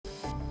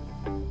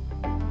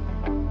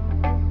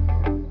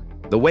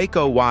The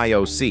Waco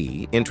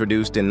YOC,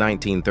 introduced in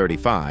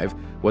 1935,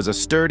 was a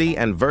sturdy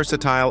and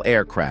versatile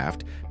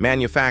aircraft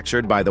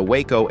manufactured by the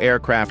Waco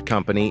Aircraft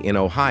Company in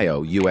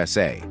Ohio,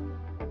 USA.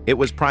 It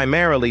was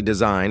primarily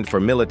designed for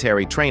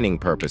military training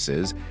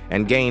purposes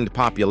and gained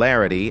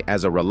popularity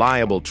as a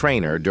reliable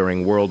trainer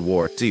during World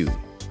War II.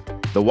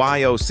 The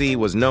YOC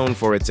was known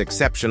for its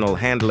exceptional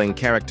handling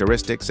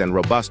characteristics and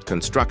robust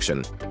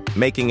construction,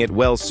 making it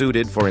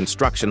well-suited for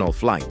instructional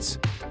flights.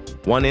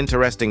 One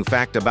interesting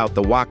fact about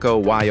the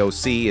Waco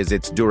YOC is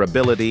its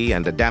durability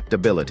and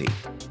adaptability.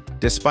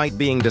 Despite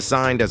being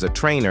designed as a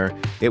trainer,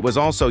 it was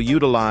also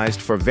utilized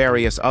for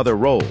various other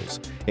roles,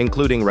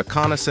 including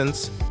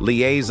reconnaissance,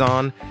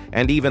 liaison,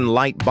 and even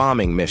light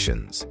bombing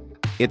missions.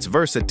 Its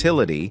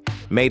versatility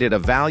made it a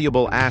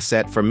valuable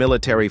asset for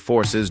military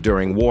forces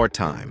during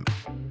wartime.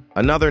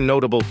 Another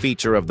notable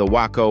feature of the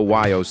Waco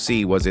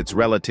YOC was its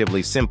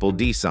relatively simple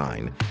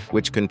design,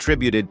 which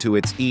contributed to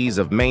its ease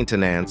of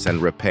maintenance and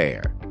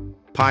repair.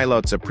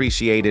 Pilots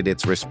appreciated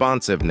its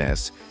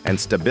responsiveness and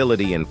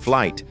stability in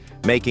flight,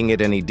 making it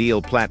an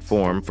ideal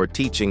platform for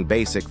teaching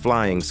basic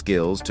flying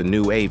skills to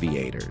new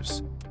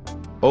aviators.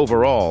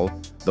 Overall,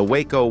 the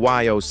Waco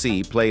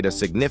YOC played a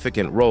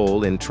significant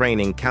role in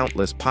training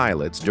countless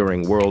pilots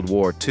during World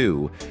War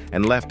II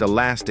and left a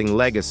lasting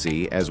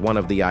legacy as one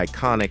of the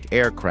iconic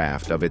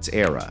aircraft of its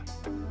era.